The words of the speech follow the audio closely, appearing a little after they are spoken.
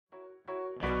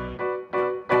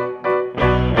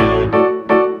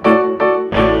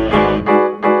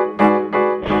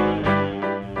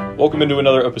Welcome into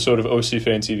another episode of OC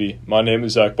Fan TV. My name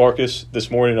is Zach Barkas. This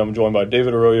morning I'm joined by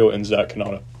David Arroyo and Zach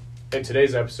Canada. In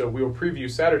today's episode, we will preview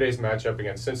Saturday's matchup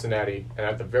against Cincinnati, and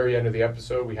at the very end of the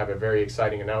episode, we have a very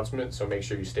exciting announcement, so make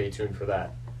sure you stay tuned for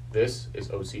that. This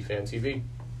is OC Fan TV.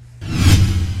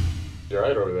 You all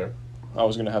right over there? I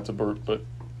was going to have to burp, but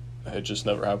it just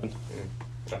never happened.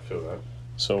 I feel that.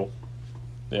 So,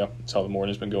 yeah, that's how the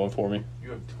morning's been going for me.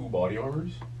 You have 2 body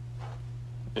armors?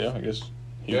 Yeah, I guess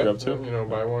he grabbed 2.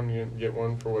 Buy one, you get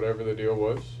one for whatever the deal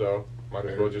was, so might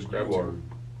as well just grab you 2.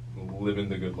 are living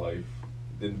the good life.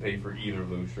 Didn't pay for either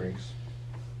of those drinks.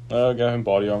 I got him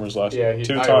body armors last 2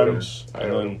 times,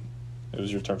 and then it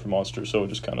was your turn for Monster, so it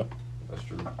just kind of That's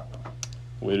true.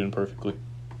 weighed in perfectly.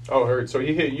 Oh, heard. So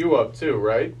he hit you up too,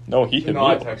 right? No, he hit me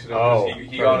I up. texted him Oh, because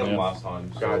he got him yeah. last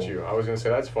time. So. Got you. I was going to say,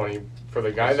 that's funny. For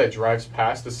the guy that drives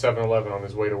past the 7-Eleven on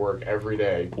his way to work every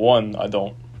day. One, I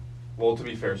don't. Well, to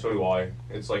be fair, so do I.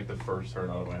 It's like the first turn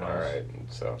out of my house. All right.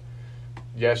 So,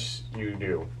 yes, you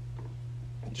do.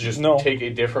 Just No. take a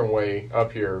different way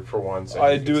up here for once. and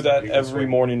I you do can- that you can every swing.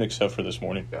 morning except for this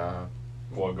morning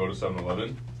Well, go to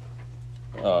 7-Eleven.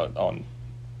 on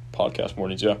podcast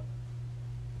mornings, yeah.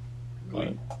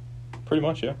 Really? Pretty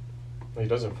much, yeah. He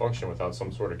doesn't function without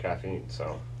some sort of caffeine,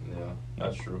 so. Yeah,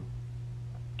 that's true.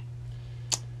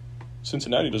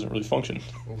 Cincinnati doesn't really function.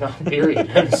 No, period.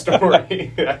 End of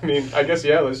story. I mean, I guess,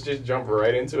 yeah, let's just jump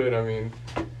right into it. I mean,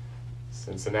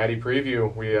 Cincinnati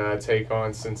preview. We take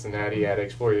on Cincinnati at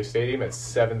Exploria Stadium at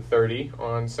 7:30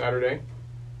 on Saturday.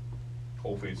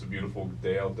 Hopefully it's a beautiful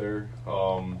day out there.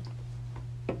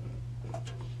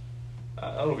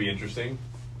 That'll be interesting.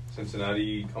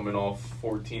 Cincinnati coming off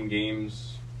 14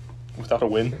 games. Without a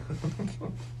win.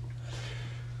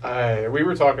 We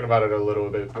were talking about it a little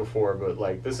bit before, but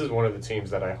like this is one of the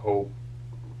teams that I hope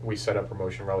we set up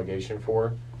promotion relegation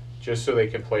for, just so they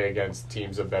can play against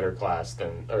teams of better class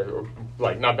than, or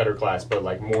like not better class, but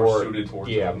like more suited towards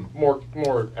yeah, them.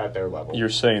 more at their level. You're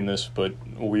saying this, but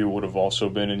we would have also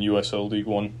been in USL League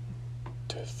 1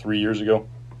 3 years ago.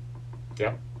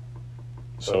 Yeah.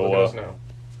 So, look at us now.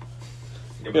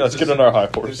 But let's get on our high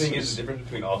The horse. thing is, the difference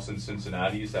between us and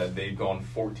Cincinnati is that they've gone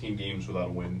 14 games without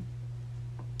a win.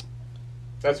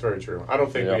 That's very true. I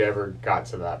don't think Yeah. we ever got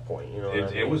to that point. You know, what I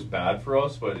mean? It was bad for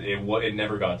us, but it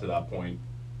never got to that point.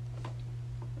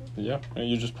 Yeah, and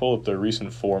you just pull up their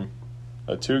recent form.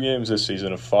 2 games this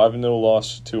season, a 5-0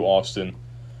 loss to Austin,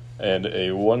 and a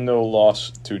 1-0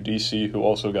 loss to DC, who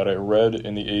also got a red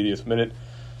in the 80th minute.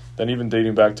 Then even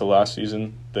dating back to last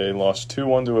season, they lost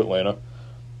 2-1 to Atlanta.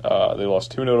 They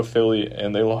lost 2-0 to Philly,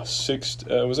 and they lost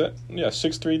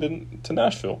 6-3 to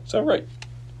Nashville. Is that right?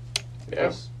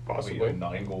 Yes, possibly. A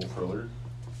 9-goal thriller.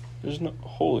 There's no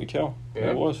holy cow.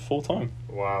 Yeah. It was full time.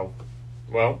 Wow.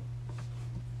 Well,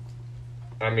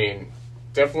 I mean,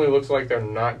 definitely looks like they're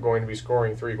not going to be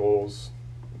scoring 3 goals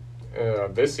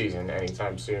this season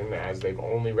anytime soon, as they've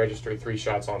only registered 3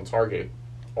 shots on target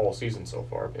all season so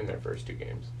far in their first 2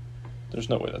 games. There's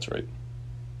no way that's right.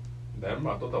 Them?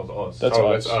 I thought that was us. That's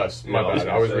That's us. us. My Yeah, I was bad.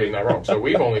 I gonna was say. reading that wrong. So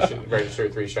we've only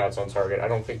registered 3 shots on target. I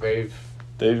don't think they've.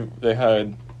 They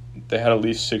had at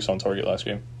least 6 on target last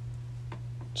game.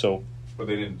 So But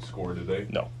they didn't score, did they?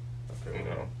 no. Okay. You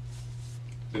know.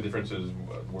 The difference is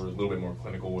we're a little bit more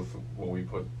clinical with what we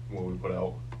put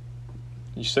out.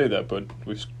 You say that, but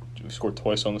we scored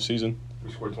twice on the season.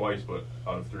 We scored twice, but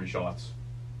out of 3 shots.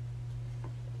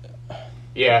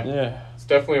 Yeah, Yeah. it's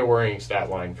definitely a worrying stat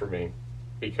line for me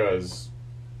because,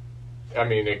 I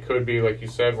mean, it could be, like you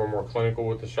said, we're more clinical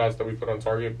with the shots that we put on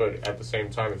target, but at the same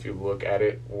time, if you look at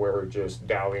it, we're just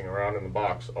dowling around in the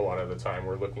box a lot of the time.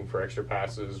 We're looking for extra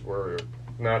passes. We're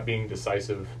not being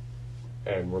decisive,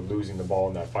 and we're losing the ball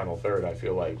in that final third, I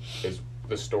feel like, is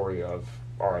the story of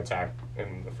our attack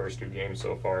in the first 2 games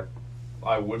so far.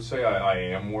 I would say I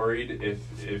am worried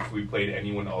if we played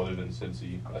anyone other than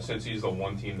Cincy. Cincy is the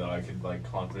one team that I could like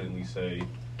confidently say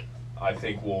I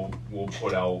think we'll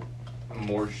put out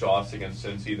more shots against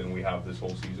Cincy than we have this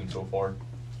whole season so far.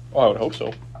 Oh, I would hope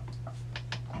so.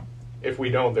 If we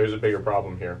don't, there's a bigger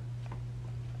problem here,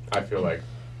 I feel like.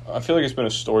 I feel like it's been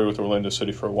a story with Orlando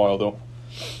City for a while, though.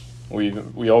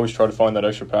 We always try to find that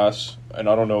extra pass, and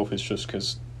I don't know if it's just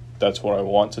because that's what I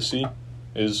want to see,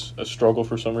 is a struggle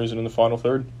for some reason in the final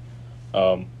third.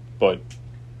 But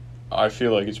I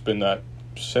feel like it's been that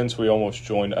since we almost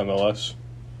joined MLS,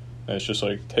 and it's just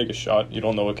like, take a shot. You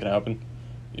don't know what can happen.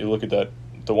 You look at that.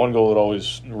 The one goal that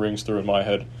always rings through in my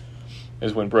head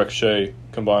is when Breck Shea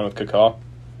combined with Kaká.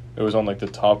 It was on like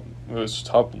top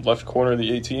left corner of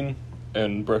the 18,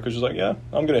 and Breck was just like, yeah,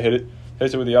 I'm going to hit it.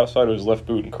 Hits it with the outside of his left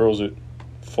boot and curls it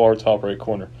far top right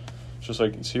corner. Just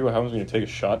like, see what happens when you take a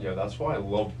shot. Yeah, that's why I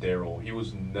love Daryl. He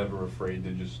was never afraid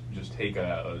to just take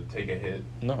a hit.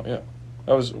 No, yeah.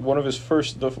 That was one of his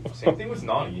first. Same thing with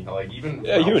Nani. Like even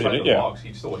Yeah, he would hit outside it, the yeah. box,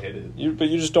 he'd still hit it. But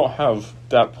you just don't have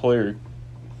that player.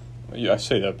 Yeah, I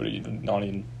say that, but Nani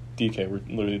and DK were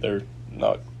literally there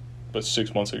not but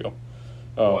 6 months ago.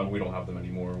 Well, we don't have them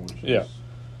anymore. Which Yeah. is,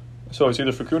 So it's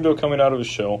either Facundo coming out of his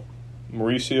shell,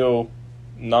 Mauricio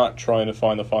not trying to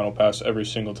find the final pass every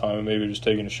single time and maybe just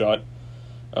taking a shot.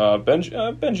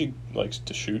 Benji likes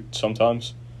to shoot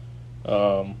sometimes.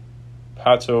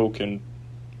 Pato can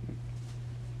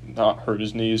not hurt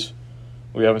his knees.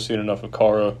 We haven't seen enough of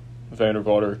Kara.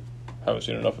 Vanderwater, haven't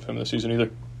seen enough of him this season either.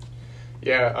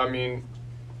 Yeah, I mean,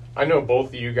 I know both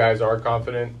of you guys are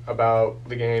confident about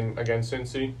the game against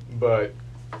Cincy, but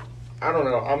I don't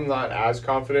know. I'm not as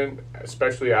confident,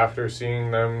 especially after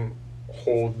seeing them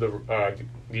hold the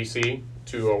DC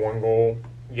to a 1-goal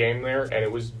game there, and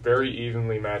it was very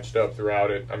evenly matched up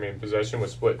throughout it. I mean, possession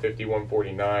was split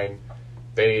 51-49.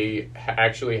 They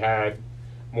actually had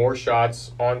more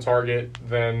shots on target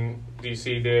than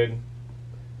DC did,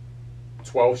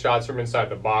 12 shots from inside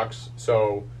the box.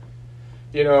 So,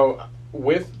 you know,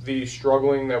 with the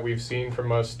struggling that we've seen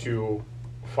from us to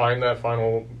find that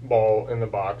final ball in the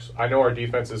box, I know our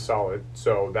defense is solid.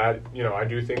 So that, you know, I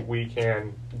do think we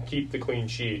can keep the clean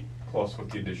sheet. plus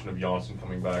with the addition of Johnson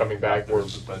coming back We're after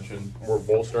suspension. We're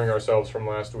bolstering ourselves from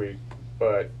last week,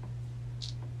 but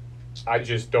I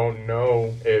just don't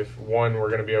know if, one, we're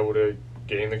going to be able to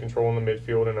gain the control in the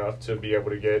midfield enough to be able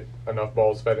to get enough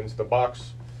balls fed into the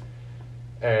box,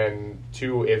 and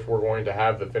two, if we're going to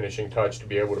have the finishing touch to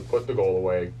be able to put the goal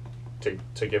away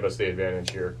to give us the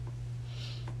advantage here.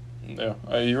 Yeah,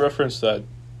 you referenced that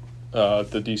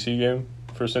the DC game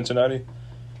for Cincinnati,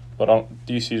 but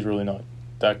DC is really not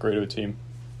that great of a team.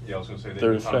 Yeah, I was going to say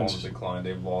Their they've kind of on defense- the decline.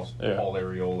 They've lost Paul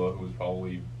Areola, who was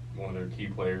probably one of their key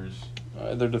players.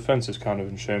 Their defense is kind of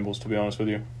in shambles, to be honest with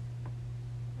you.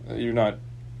 You're not...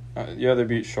 they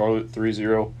beat Charlotte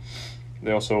 3-0.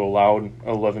 They also allowed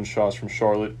 11 shots from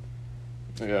Charlotte.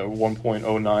 They got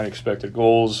 1.09 expected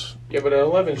goals. Yeah, but an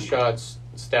 11 shots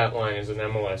stat line is an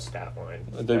MLS stat line.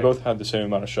 They both had the same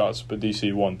amount of shots, but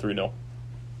DC won 3-0.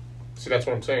 See, that's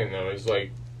what I'm saying, though, is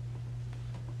like,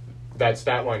 that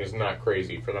stat line is not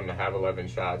crazy for them to have 11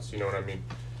 shots. You know what I mean?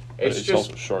 It's just,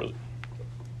 also Charlotte.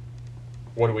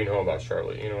 what do we know about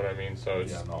Charlotte? You know what I mean? So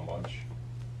it's, Yeah, not much.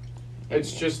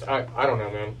 it's just, I don't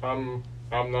know, man.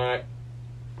 I'm not.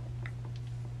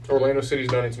 Orlando City's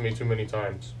done it to me too many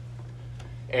times.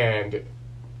 And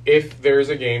if there's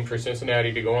a game for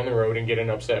Cincinnati to go on the road and get an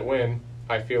upset win,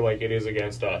 I feel like it is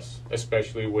against us,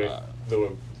 especially with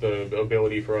the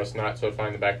ability for us not to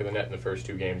find the back of the net in the first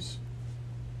two games.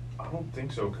 I don't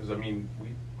think so, because, I mean,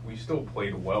 we still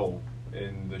played well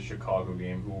in the Chicago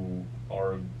game, who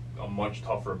are a much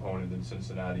tougher opponent than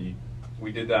Cincinnati.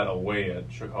 We did that away at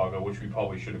Chicago, which we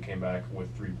probably should have came back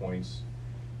with 3 points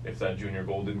if that junior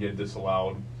goal didn't get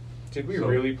disallowed. Did we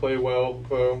really play well,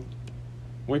 though?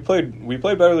 We played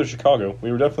better than Chicago.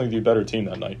 We were definitely the better team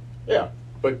that night. Yeah,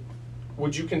 but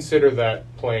would you consider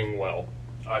that playing well?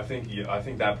 I think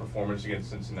that performance against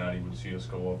Cincinnati would see us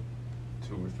go up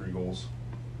 2 or 3 goals.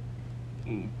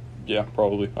 Yeah,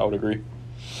 probably. I would agree.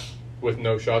 With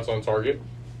no shots on target?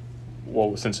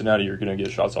 Well, with Cincinnati, you're going to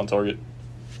get shots on target.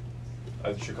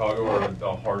 Chicago are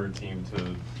a harder team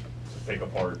to pick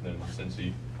apart than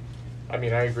Cincy. I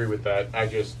mean, I agree with that. I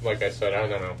just, like I said, I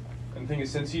don't know. And the thing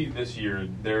is, Cincy this year,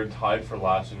 they're tied for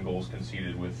last in goals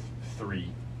conceded with 3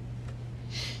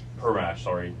 per match.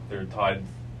 Sorry, they're tied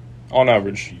On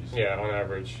average. Yeah, on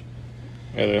average.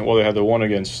 Yeah, they had the one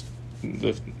against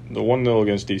the 1-0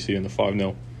 against DC and the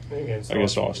 5-0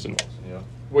 against Austin. Yeah.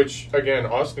 Which, again,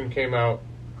 Austin came out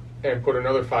and put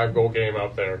another 5-goal game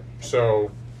out there.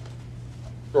 So,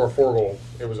 or 4-goal.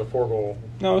 It was a 4-goal.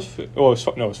 No, it was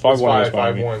 5-1 It's against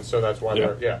Miami. 5-1, so that's why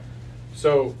they're, yeah.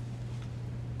 So,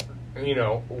 you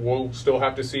know, we'll still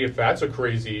have to see if that's a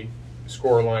crazy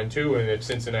scoreline, too, and if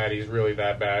Cincinnati is really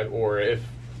that bad, or if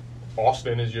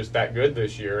Austin is just that good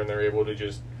this year and they're able to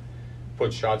just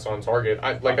put shots on target.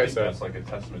 I think that's like a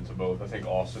testament to both. I think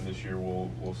Austin this year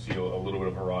will see a little bit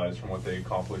of a rise from what they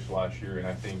accomplished last year, and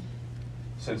I think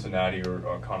Cincinnati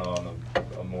are kind of on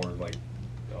a more like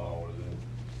what is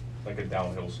it, like a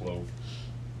downhill slope.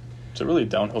 It's a really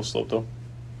downhill slope though,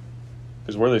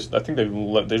 because I think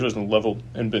they just leveled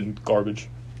and been garbage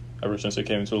ever since they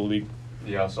came into the league.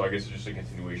 Yeah, so I guess it's just a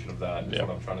continuation of that. Is what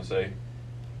I'm trying to say.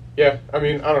 Yeah, I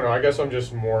mean, I don't know. I guess I'm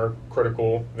just more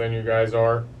critical than you guys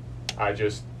are. I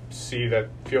just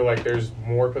feel like there's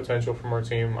more potential from our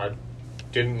team.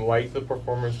 didn't like the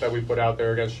performance that we put out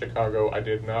there against Chicago.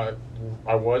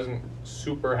 I wasn't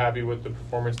super happy with the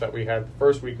performance that we had the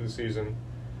first week of the season.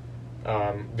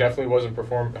 Definitely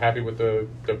wasn't happy with the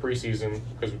preseason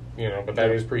because, but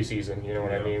that is preseason, you know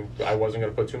what I mean? I wasn't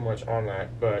going to put too much on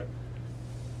that, but,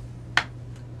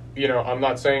 I'm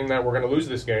not saying that we're going to lose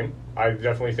this game. I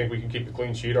definitely think we can keep the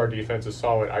clean sheet. Our defense is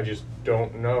solid. I just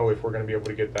don't know if we're going to be able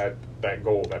to get that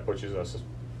goal that pushes us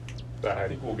that high. I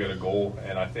think we'll get a goal,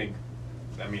 and I think,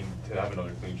 to have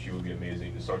another clean sheet would be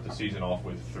amazing. To start the season off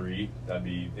with 3, that'd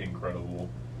be incredible.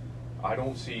 I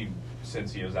don't see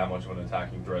Cincy as that much of an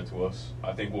attacking threat to us.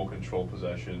 I think we'll control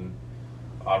possession.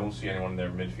 I don't see anyone in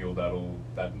their midfield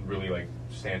that really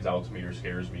stands out to me or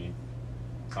scares me.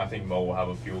 I think Mo will have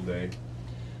a field day.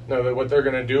 No, what they're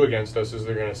going to do against us is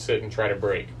they're going to sit and try to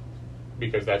break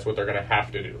because that's what they're going to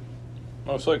have to do.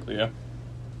 Most likely, yeah.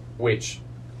 Which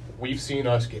we've seen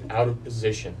us get out of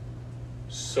position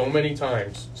so many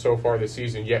times so far this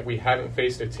season, yet we haven't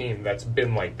faced a team that's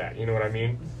been like that. You know what I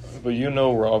mean? But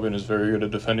Robin is very good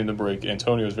at defending the break.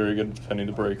 Antonio is very good at defending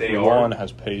the break. Juan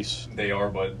has pace. They are,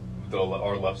 but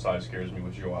our left side scares me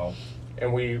with Joao.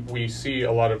 And we see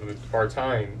a lot of the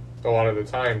time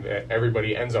that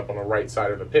everybody ends up on the right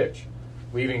side of the pitch,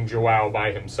 leaving Joao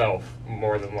by himself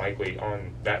more than likely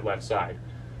on that left side.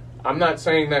 I'm not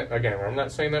saying that we're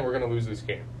going to lose this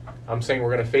game. I'm saying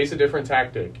we're going to face a different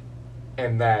tactic,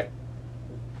 and that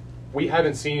we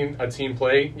haven't seen a team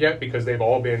play yet because they've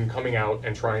all been coming out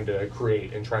and trying to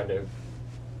create and trying to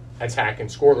attack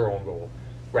and score their own goal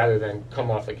rather than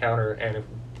come off the counter. And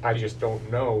I just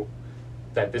don't know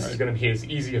that this is going to be as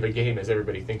easy of a game as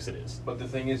everybody thinks it is. But the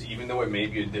thing is, even though it may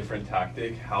be a different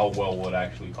tactic, how well will it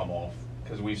actually come off?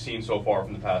 Because we've seen so far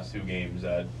from the past 2 games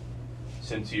that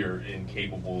Cincy are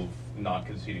incapable of not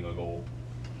conceding a goal,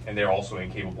 and they're also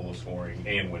incapable of scoring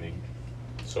and winning.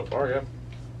 So far, yeah.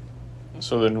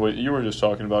 So then what you were just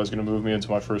talking about is going to move me into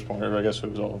my first point, or I guess it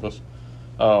was all of us.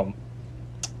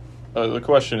 The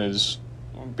question is,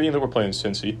 being that we're playing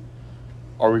Cincy,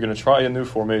 are we going to try a new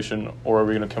formation, or are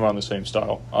we going to come out in the same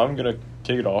style? I'm going to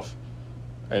kick it off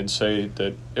and say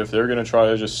that if they're going to try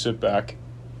to just sit back,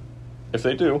 if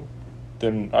they do,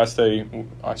 then I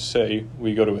say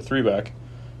we go to a 3-back,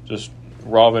 just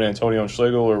Robin, Antonio, and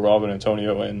Schlegel, or Robin,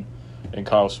 Antonio, and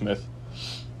Kyle Smith.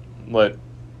 Let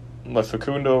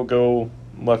Facundo go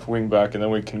left wing back, and then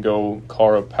we can go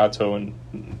Kara, Pato, and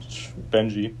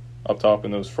Benji up top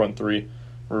in those front 3.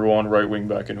 Ruan right wing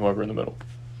back, and whoever in the middle.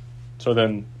 So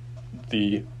then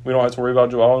we don't have to worry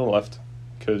about Joao on the left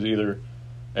because either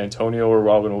Antonio or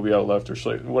Robin will be out left or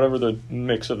Schlegel, whatever the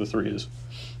mix of the 3 is.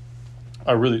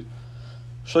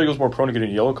 Schlegel's more prone to getting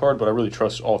a yellow card, but I really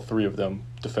trust all 3 of them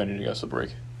defending against the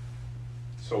break.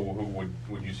 So who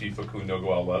would you see Facundo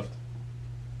go out left?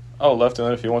 Out left, and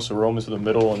then if he wants to roam into the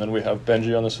middle, and then we have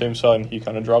Benji on the same side, and he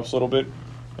kind of drops a little bit.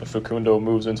 If Facundo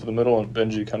moves into the middle and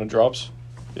Benji kind of drops,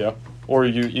 yeah. Or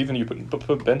you put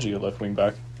Benji at left wing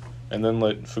back, and then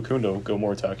let Facundo go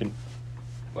more attacking.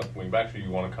 Left wing back, so you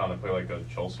want to kind of play like a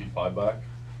Chelsea 5-back?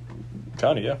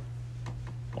 Kind of, yeah.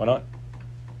 Why not?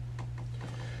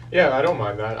 Yeah, I don't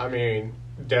mind that. I mean,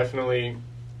 definitely,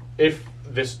 if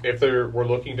we're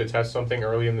looking to test something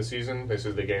early in the season, this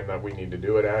is the game that we need to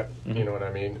do it at. Mm-hmm. You know what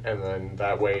I mean? And then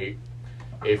that way,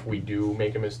 if we do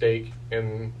make a mistake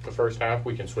in the first half,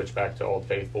 we can switch back to Old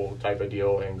Faithful type of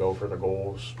deal and go for the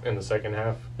goals in the second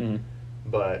half. Mm-hmm.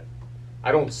 But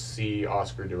I don't see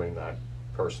Oscar doing that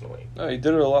personally. No, he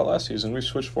did it a lot last season. We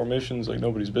switched formations like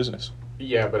nobody's business.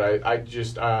 Yeah, but I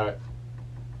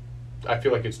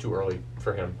feel like it's too early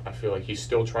for him. I feel like he's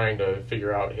still trying to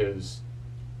figure out his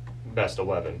best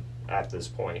 11 at this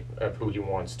point of who he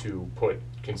wants to put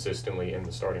consistently in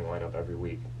the starting lineup every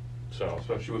week. So,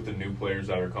 especially with the new players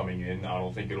that are coming in, I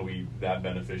don't think it'll be that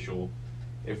beneficial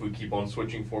if we keep on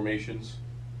switching formations.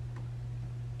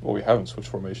 Well, we haven't switched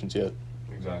formations yet.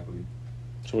 Exactly.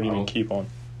 So what do you mean keep on?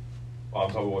 I'm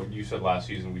talking about what you said last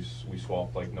season. We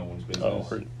swapped like no one's business.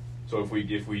 Oh, right. So if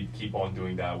we keep on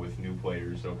doing that with new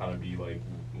players, they'll kind of be like,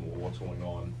 well, what's going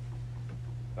on?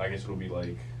 I guess it'll be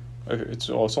like. It's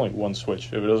only one switch.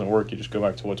 If it doesn't work, you just go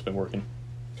back to what's been working.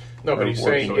 No, but he's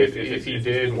saying if he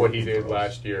did what he did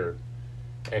last year,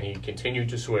 and he continued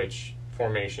to switch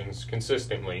formations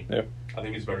consistently. Yeah. I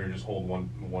think it's better to just hold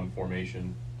one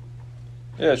formation.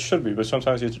 Yeah, it should be, but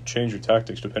sometimes you have to change your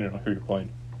tactics depending on who you're playing.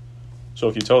 So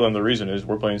if you tell them the reason is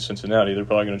we're playing Cincinnati, they're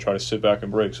probably going to try to sit back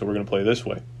and break, so we're going to play this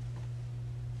way.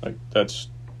 Like,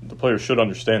 the players should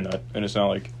understand that, and it's not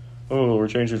like, oh, we're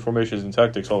changing formations and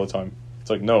tactics all the time. It's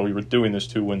like, no, we were doing this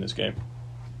to win this game.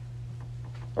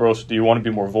 Or else, do you want to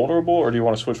be more vulnerable, or do you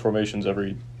want to switch formations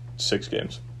every 6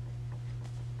 games?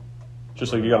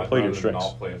 Just like you got to play your I'd rather strengths.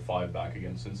 not play a 5-back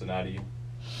against Cincinnati.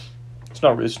 It's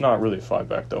not really a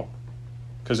 5-back though,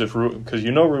 because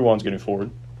you know Ruan's getting forward,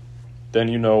 then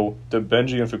you know that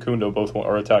Benji and Facundo both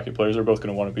are attacking players. They're both going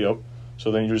to want to be up.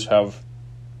 So then you just have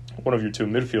one of your two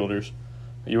midfielders.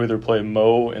 You either play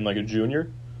Mo and like a junior,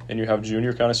 and you have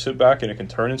junior kind of sit back, and it can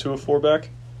turn into a 4-back,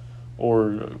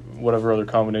 or whatever other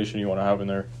combination you want to have in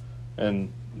there.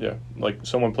 And yeah, like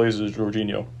someone plays as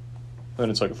Jorginho, then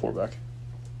it's like a 4-back.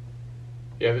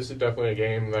 Yeah, this is definitely a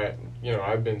game that,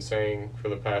 I've been saying for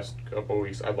the past couple of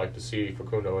weeks I'd like to see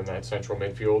Facundo in that central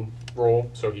midfield role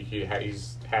so he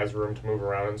has room to move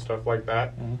around and stuff like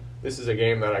that. Mm-hmm. This is a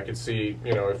game that I could see,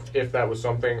 if that was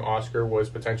something Oscar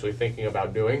was potentially thinking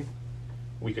about doing,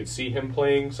 we could see him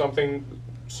playing something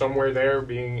somewhere there,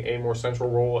 being a more central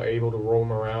role, able to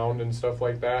roam around and stuff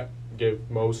like that, give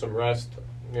Mo some rest,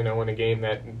 in a game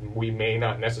that we may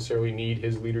not necessarily need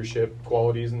his leadership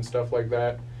qualities and stuff like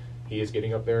that. He is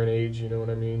getting up there in age, you know what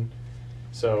I mean?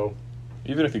 So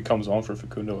Even if he comes on for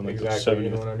Facundo in like the exactly, 70th. you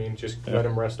know what I mean? Just let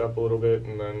him rest up a little bit,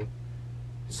 and then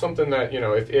something that,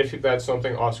 if that's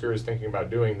something Oscar is thinking about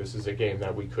doing, this is a game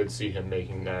that we could see him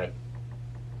making that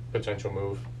potential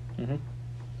move. Mm-hmm.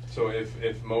 So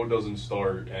if Mo doesn't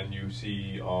start and you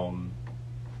see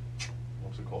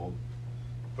what's it called,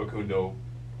 Facundo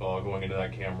going into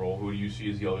that cam role, who do you see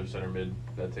as the other center mid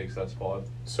that takes that spot?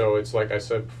 So it's like I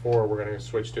said before, we're going to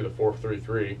switch to the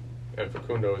 4-3-3, and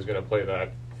Facundo is going to play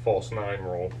that false 9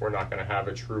 role. We're not going to have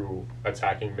a true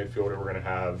attacking midfielder. We're going to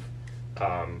have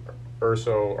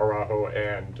Urso, Araujo,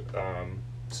 and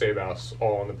Sebas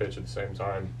all on the pitch at the same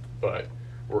time, but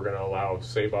we're going to allow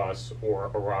Sebas or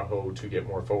Araujo to get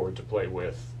more forward to play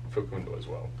with Facundo as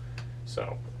well.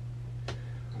 So,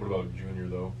 What about Junior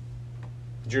though?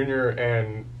 Junior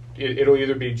and it'll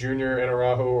either be Junior and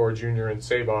Araujo or Junior and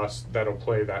Sebas that'll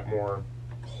play that more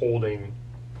holding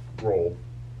role.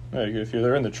 Yeah, if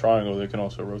they're in the triangle, they can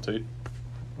also rotate.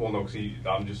 Well, no, because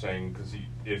I'm just saying because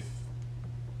if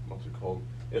what's it called?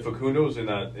 If Facundo's in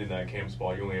that cam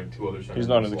spot, you only have 2 other center. He's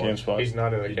not in the cam spot. He's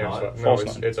not in the He's cam not? spot. No, False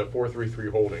it's 9. it's a 4-3-3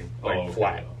 holding, like okay,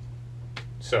 flat. yeah.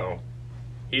 So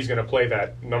he's going to play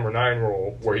that number 9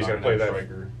 role where he's going to play that.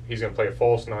 Striker. He's going to play a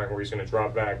false 9 where he's going to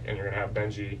drop back, and you're going to have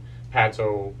Benji,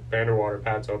 Pato, Vanderwater,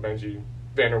 Benji,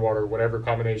 Vanderwater, whatever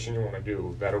combination you want to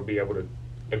do, that'll be able to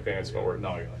advance forward. No,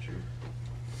 I got you.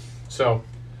 So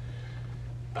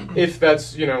if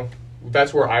that's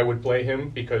that's where I would play him,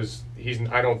 because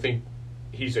I don't think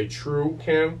he's a true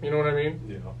cam, you know what I mean?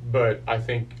 Yeah. But I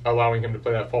think allowing him to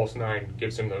play that false 9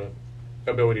 gives him the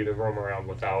ability to roam around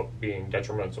without being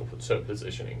detrimental to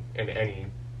positioning in any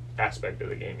aspect of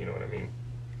the game, you know what I mean?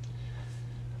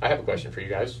 I have a question for you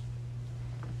guys.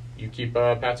 You keep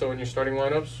Pato in your starting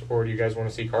lineups, or do you guys want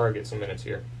to see Kara get some minutes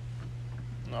here?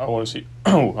 I want to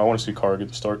see Kara get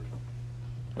the start.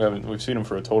 We've seen him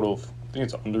for a total of, I think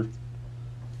it's under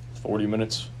 40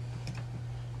 minutes.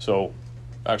 So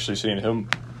actually seeing him,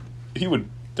 he would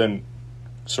then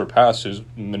surpass his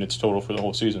minutes total for the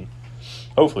whole season.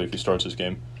 Hopefully, if he starts this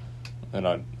game. And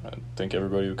I think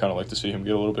everybody would kind of like to see him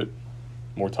get a little bit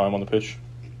more time on the pitch.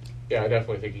 Yeah, I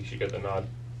definitely think he should get the nod.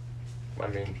 I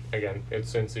mean, again,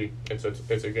 it's Cincy. It's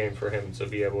a game for him to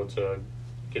be able to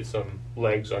get some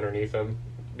legs underneath him,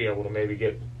 be able to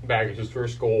maybe bag his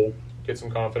first goal, get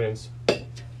some confidence.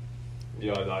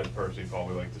 Yeah, I'd personally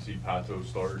probably like to see Pato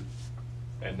start,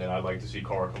 and then I'd like to see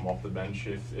Kara come off the bench.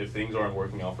 If things aren't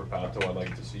working out for Pato, I'd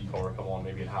like to see Kara come on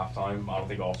maybe at halftime. I don't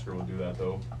think Oscar will do that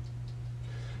though.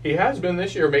 He has been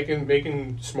this year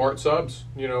making smart subs.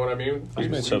 You know what I mean? He's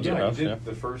made subs yeah, enough, he did yeah.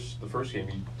 the first game.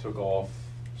 He took off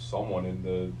someone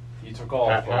he took off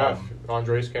At half.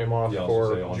 Andres came off yeah, I was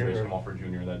for gonna say, Andres Junior. came off for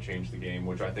Junior, and that changed the game,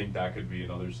 which I think that could be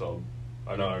another sub.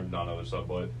 Not another sub,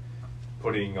 but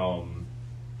putting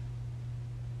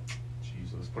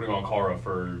putting on Kara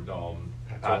for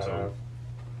Pato.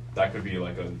 That could be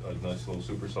like a nice little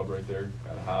super sub right there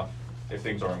at a half if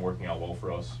things aren't working out well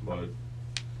for us. But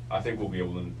I think we'll be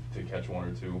able to catch 1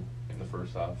 or 2 in the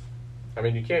first half. I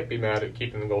mean, you can't be mad at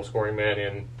keeping the goal scoring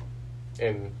man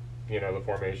in the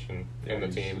formation in the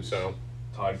team. He's So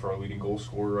tied for our leading goal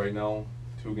scorer right now,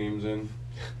 2 games in.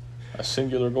 A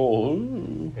singular goal.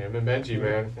 Ooh. him and Benji,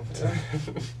 man.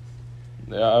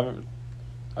 Yeah,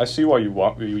 I see why you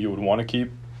would want to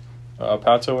keep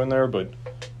Pato in there, but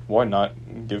why not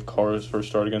give Kara his first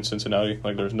start against Cincinnati?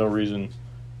 Like, there's no reason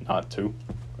not to.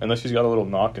 Unless he's got a little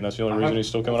knock, and that's the only reason he's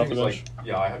still coming off the bench.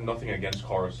 Yeah, I have nothing against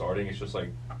Kara starting. It's just like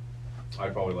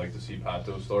I'd probably like to see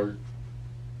Pato start.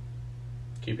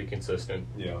 Keep it consistent.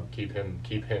 Yeah, Keep him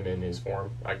in his form.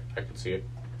 I could see it.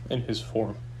 In his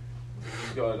form.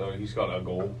 he's got a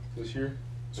goal this year.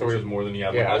 So which is more than he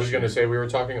had Yeah, last I was going to year. say we were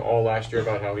talking all last year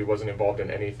about how he wasn't involved in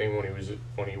anything when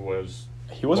he was.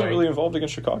 He wasn't playing. really involved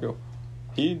against Chicago.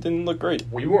 He didn't look great.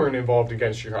 We weren't involved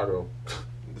against Chicago.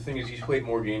 The thing is, he's played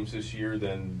more games this year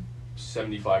than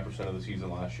 75% of the season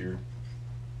last year.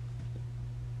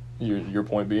 Your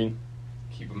point being?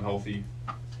 Keep him healthy.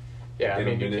 Yeah, I Get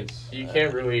him mean, minutes. you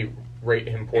can't really rate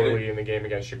him poorly in the game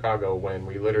against Chicago when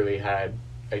we literally had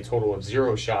a total of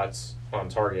 0 shots on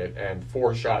target and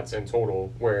 4 shots in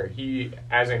total where he,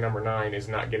 as a number 9, is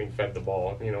not getting fed the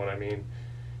ball. You know what I mean?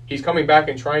 He's coming back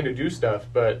and trying to do stuff,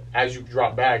 but as you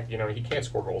drop back, he can't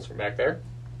score goals from back there.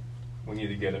 We need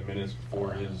to get him minutes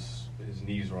before his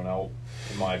knees run out,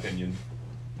 in my opinion.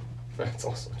 That's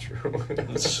also true.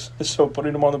 So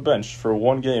putting him on the bench for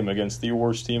one game against the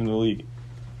worst team in the league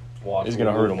Watch, is going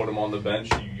to hurt him. Put him on the bench.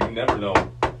 You never know.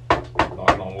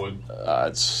 Knocking on wood.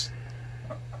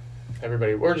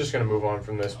 Everybody, we're just going to move on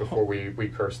from this before we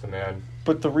curse the man.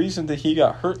 But the reason that he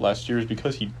got hurt last year is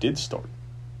because he did start.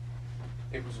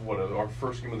 It was, our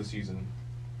first game of the season.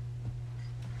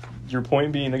 Your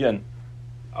point being, again,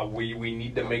 We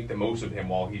need to make the most of him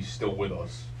while he's still with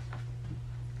us.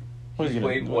 He's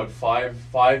played,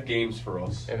 five games for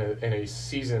us. In a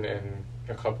season and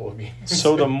a couple of games.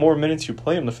 So the more minutes you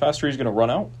play him, the faster he's going to run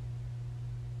out.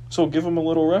 So give him a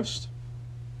little rest.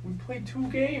 We played 2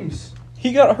 games.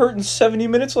 He got hurt in 70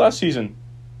 minutes last season.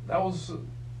 That was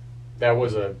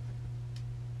a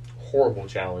horrible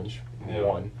challenge. Yeah.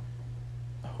 One.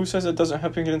 Who says it doesn't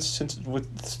happen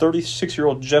with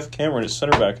 36-year-old Jeff Cameron at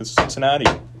center back at Cincinnati?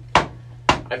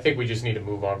 I think we just need to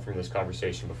move on from this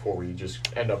conversation before we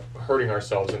just end up hurting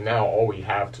ourselves. And now all we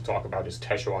have to talk about is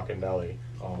Teshuak and Belly,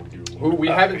 oh, dude. who we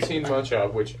haven't seen much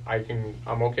of, which I'm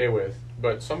okay with.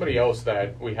 But somebody else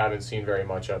that we haven't seen very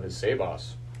much of is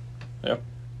Sabas. Yeah.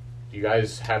 Do you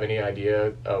guys have any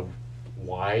idea of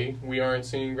why we aren't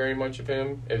seeing very much of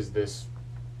him? Is this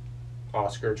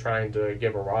Oscar trying to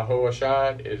give Araujo a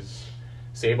shot? Is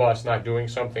Sabas not doing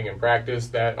something in practice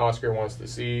that Oscar wants to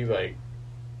see?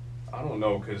 I don't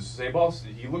know, because Sabas,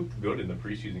 he looked good in the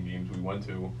preseason games we went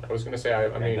to. I was going to say,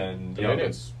 I mean, then, the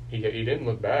minutes, he didn't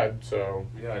look bad, so...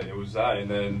 Yeah, it was that,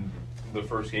 and then the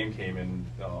first game came and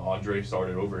Andre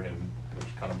started over him,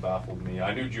 which kind of baffled me.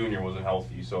 I knew Junior wasn't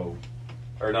healthy, so...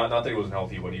 Or not that he wasn't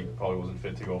healthy, but he probably wasn't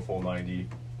fit to go full 90.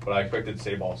 But I expected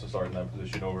Sabas to start in that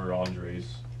position over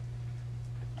Andres.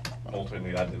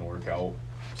 Ultimately, that didn't work out.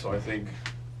 So I think...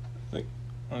 Okay,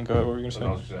 what were you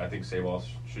going to say? I think Sabas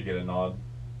should get a nod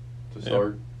to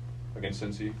start against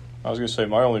Cincy. I was going to say,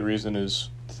 my only reason is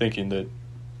thinking that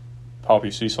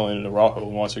Poppy sees something in Araujo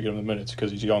and wants to give him the minutes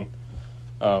because he's young.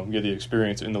 Get the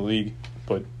experience in the league,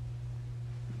 but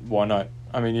why not?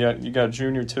 I mean, yeah, you got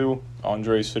Junior too,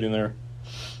 Andre sitting there,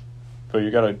 but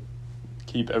you got to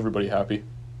keep everybody happy.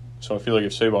 So I feel like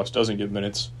if Sabas doesn't get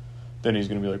minutes, then he's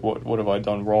going to be like, what have I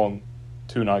done wrong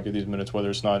to not get these minutes, whether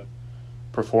it's not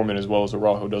performing as well as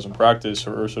Araujo doesn't practice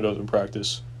or Ursa doesn't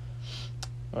practice.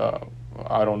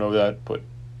 I don't know that, but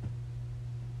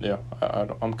yeah,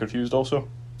 I'm confused also.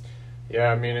 Yeah,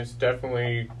 I mean, it's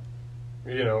definitely,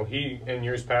 he, in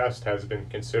years past, has been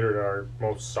considered our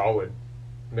most solid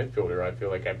midfielder, I feel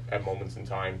like, at moments and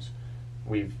times.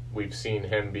 We've seen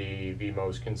him be the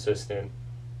most consistent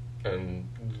and,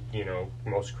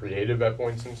 most creative at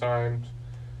points in times.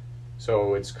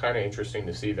 So it's kind of interesting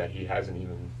to see that he hasn't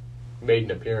even made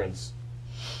an appearance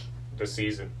this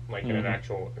season, like in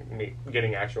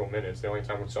getting actual minutes. The only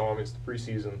time we saw him is the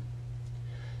preseason.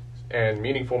 And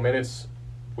meaningful minutes,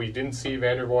 we didn't see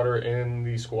Vanderwater in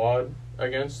the squad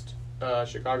against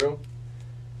Chicago.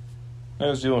 I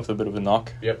was dealing with a bit of a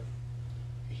knock. Yep.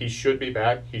 He should be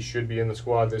back. He should be in the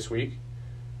squad this week.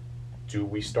 Do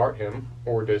we start him,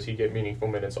 or does he get meaningful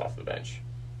minutes off the bench?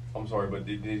 I'm sorry, but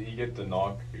did he get the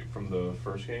knock from the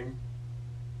first game?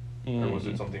 Or was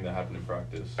it something that happened in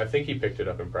practice? I think he picked it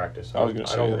up in practice. I was gonna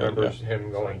say I don't that, remember yeah.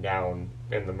 him going down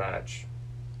in the match.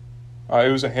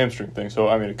 It was a hamstring thing, so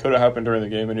I mean, it could have happened during the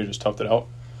game and he just toughed it out.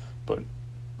 But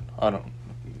I don't.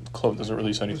 Club doesn't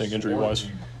release anything injury wise.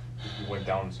 He went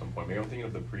down at some point. Maybe I'm thinking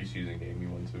of the preseason game he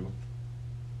went to.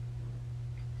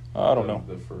 I don't know.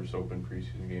 The first open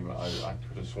preseason game. I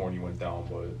could have sworn he went down,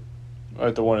 but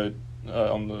At the one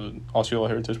on the Osceola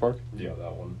Heritage Park, yeah,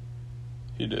 that one.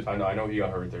 he did. I know he got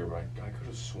hurt there, but I could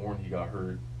have sworn he got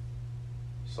hurt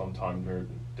sometime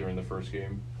during the first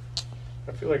game.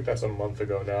 I feel like that's a month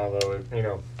ago now, though.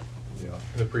 Yeah.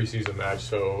 The preseason match,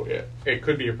 so it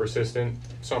could be a persistent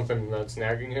something that's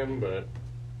nagging him, but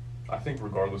I think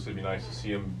regardless, it'd be nice to see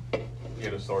him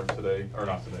get a start today, or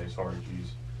not today. Sorry,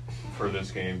 for this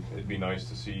game, it'd be nice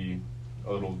to see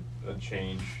a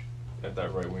change at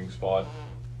that right wing spot.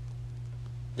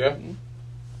 yeah.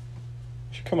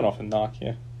 She's coming off a knock,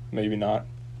 yeah. Maybe not.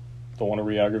 Don't want to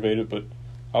re-aggravate it, but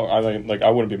I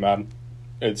wouldn't be mad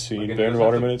at seeing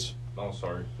Vanderwater minutes. Oh,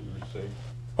 sorry. You were saying?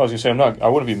 I was gonna say I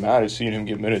wouldn't be mad at seeing him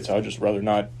get minutes. I'd just rather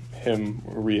not him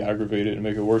re-aggravate it and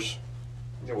make it worse.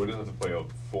 Yeah, well, he doesn't have to play a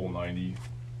full 90.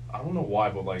 I don't know why,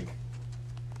 but like,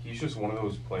 he's just one of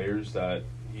those players that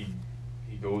he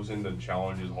goes into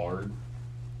challenges hard,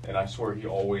 and I swear he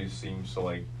always seems to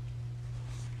like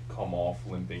come off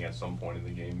limping at some point in the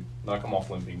game. Not come off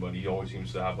limping, but he always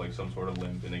seems to have like some sort of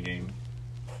limp in a game.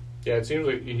 Yeah, it seems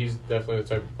like he's definitely the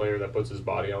type of player that puts his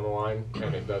body on the line,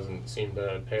 and it doesn't seem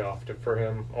to pay off for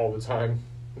him all the time.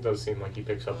 It does seem like he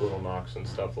picks up little knocks and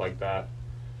stuff like that.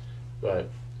 But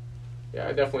yeah,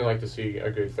 I definitely like to see a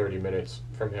good 30 minutes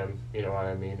from him. You know what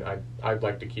I mean? I'd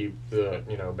like to keep the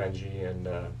Benji and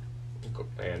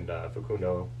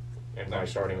Facundo in my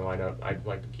starting lineup. I'd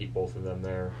like to keep both of them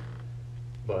there,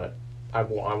 but I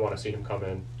want to see him come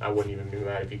in. I wouldn't even do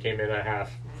that if he came in at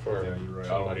half for Yeah, you're right.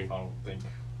 somebody. I don't think.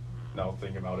 Now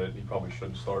thinking about it, he probably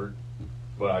should start,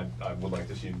 but I would like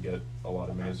to see him get a lot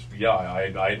of minutes. Yeah, I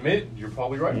admit you're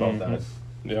probably right about that.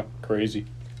 Yeah, crazy.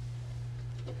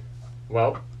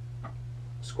 Well,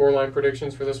 scoreline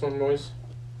predictions for this one, boys.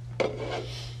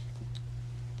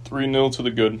 3-0 to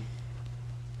the good.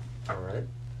 All right.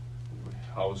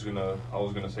 I was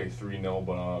gonna say 3-0,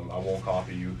 but I won't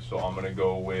copy you. So I'm gonna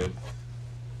go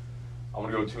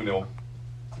 2-0.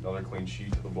 Another clean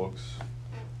sheet to the books.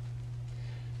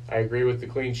 I agree with the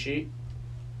clean sheet.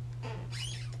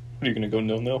 Are you gonna go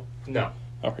 0-0? No.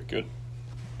 All right, good.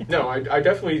 No, I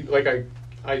definitely,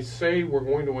 I say we're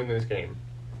going to win this game.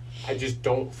 I just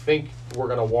don't think we're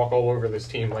going to walk all over this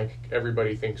team like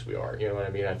everybody thinks we are. You know what I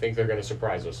mean? I think they're going to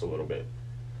surprise us a little bit.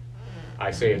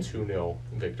 I say a 2-0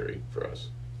 victory for us.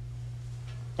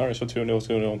 All right, so 2-0,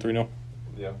 2-0, and 3-0.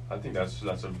 Yeah, I think that's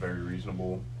a very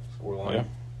reasonable scoreline. Yeah.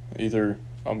 Either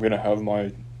I'm gonna have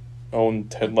my own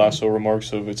Ted Lasso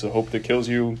remarks of "it's a hope that kills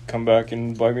you," come back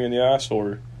and bite me in the ass,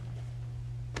 or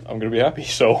I'm gonna be happy.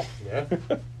 So Yeah.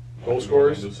 Goal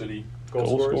scorers. Orlando City.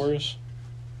 Goal scorers.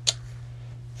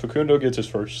 Facundo gets his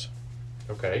first.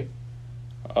 Okay.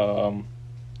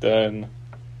 Then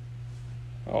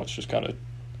it's just kind of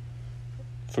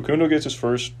Facundo gets his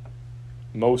first.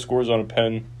 Mo scores on a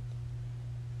pen.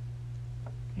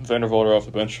 Vanderwater off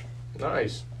the bench.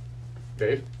 Nice.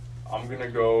 Dave? I'm gonna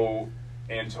go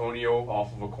Antonio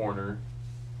off of a corner,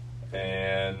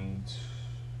 and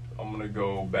I'm gonna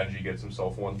go Benji gets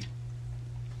himself one.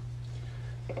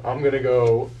 I'm going to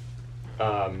go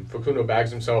Facundo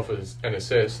bags himself as an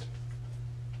assist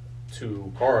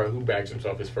to Cara, who bags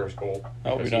himself his first goal.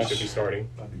 That would be because nice. He should be starting,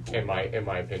 That'd be cool. in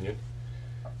my opinion.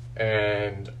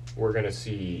 And we're going to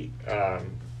see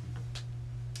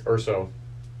Urso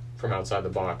from outside the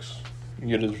box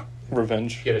Get his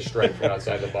revenge. get a strike from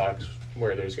outside the box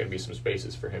where there's going to be some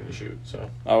spaces for him to shoot. So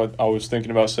I was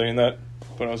thinking about saying that,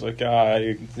 but I was like,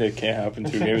 it can't happen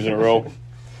 2 games in a row.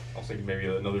 I was thinking maybe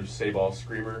another Sabal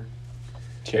screamer.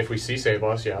 if we see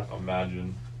Sabos, yeah.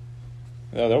 Imagine.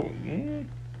 Yeah,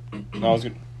 I was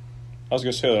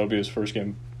gonna say that would be his first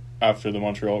game after the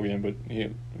Montreal game, but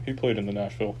he played in the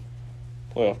Nashville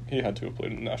playoff. He had to have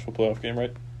played in the Nashville playoff game,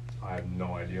 right? I have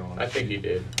no idea. Honestly. I think he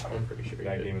did. I'm pretty sure he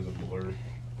That did. game is a blur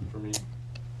for me.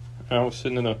 And I was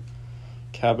sitting in a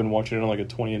cabin watching it on like a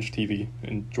 20-inch TV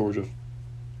in Georgia.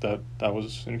 That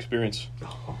was an experience.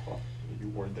 You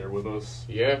weren't there with us.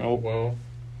 Yeah, Nope. well,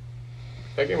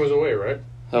 that game was away, right?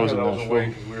 That was in that was Nashville. away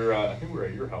because we were. I think we were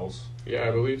at your house. Yeah,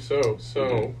 I believe so. So,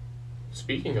 Mhm.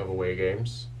 speaking of away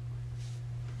games,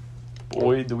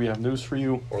 Boy, do we have news for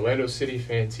you. Orlando City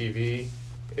Fan TV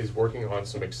is working on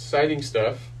some exciting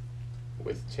stuff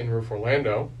with Tin Roof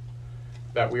Orlando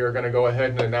that we are going to go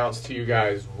ahead and announce to you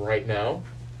guys right now.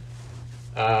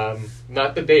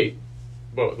 Not the date,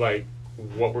 but like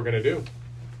what we're going to do.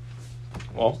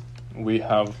 Well, we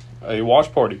have a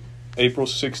watch party. April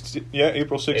 16th. Yeah,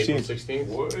 April 16th.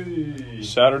 April 16th. Way.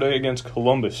 Saturday against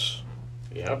Columbus.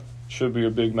 Yep. Should be a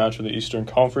big match of the Eastern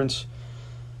Conference.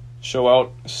 Show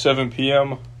out 7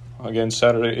 p.m. Again,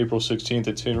 Saturday, April 16th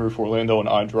at Tin Roof Orlando and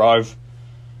iDrive.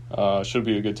 Should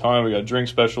be a good time. We got drink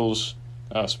specials,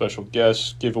 special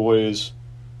guests, giveaways.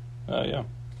 Yeah.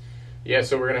 Yeah,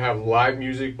 so we're going to have live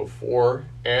music before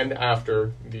and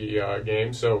after the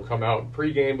game. So come out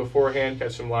pre-game beforehand,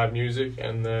 catch some live music,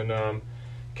 and then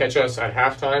catch us at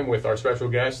halftime with our special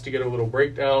guests to get a little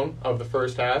breakdown of the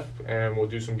first half, and we'll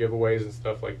do some giveaways and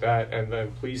stuff like that. And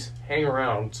then please hang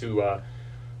around to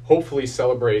hopefully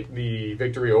celebrate the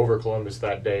victory over Columbus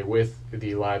that day with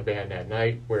the live band at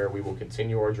night, where we will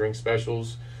continue our drink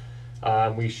specials.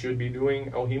 We should be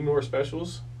doing El Himnor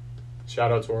specials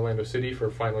shout out to Orlando City for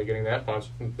finally getting that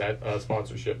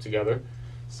sponsorship together.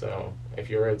 So if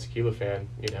you're a tequila fan,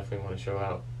 you definitely want to show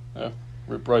out. Yeah,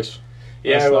 Rip Bryce.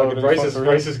 Yeah, That's well, not gonna be fun for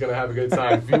Bryce him. is gonna have a good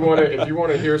time. If you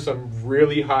want to hear some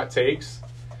really hot takes,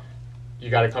 you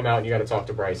got to come out and you got to talk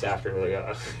to Bryce after.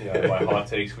 Yeah, by hot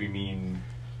takes we mean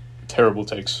Terrible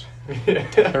takes.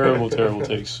 Terrible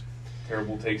takes.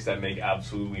 terrible takes that make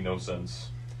absolutely no sense.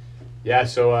 Yeah,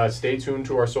 so stay tuned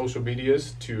to our social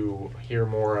medias to hear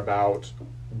more about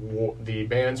the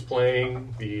bands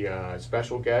playing, the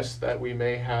special guests that we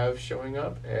may have showing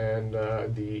up, and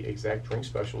the exact drink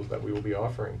specials that we will be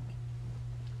offering.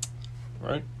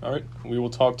 All right. We will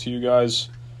talk to you guys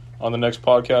on the next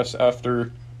podcast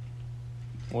after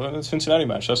the Cincinnati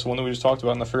match. That's the one that we just talked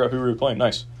about, and I forgot who we were playing.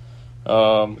 Nice.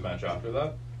 The match after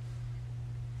that?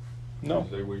 No,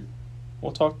 Tuesday week?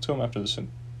 we'll talk to him after the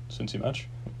Cincy match.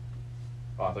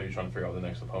 Oh, I thought you were trying to figure out the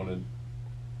next opponent.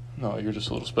 No, you're just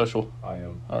a little special. I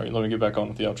am. All right, let me get back on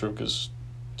with the outro because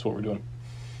that's what we're doing.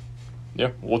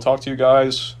 Yeah, we'll talk to you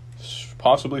guys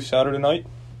possibly Saturday night.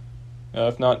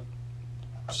 If not,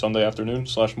 Sunday afternoon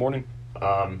 / morning.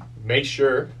 Make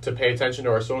sure to pay attention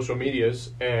to our social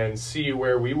medias and see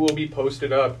where we will be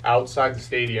posted up outside the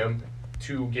stadium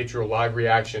to get your live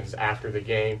reactions after the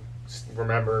game.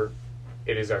 Remember,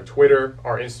 it is our Twitter,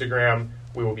 our Instagram.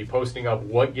 We will be posting up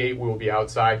what gate we will be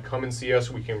outside. Come and see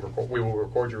us. We will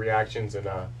record your reactions and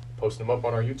post them up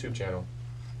on our YouTube channel.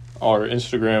 Our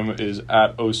Instagram is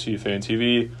at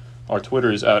OCFanTV. Our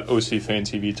Twitter is at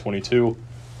OCFanTV22.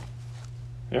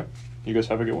 Yeah, you guys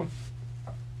have a good one.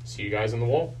 See you guys in the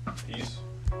wall. Peace.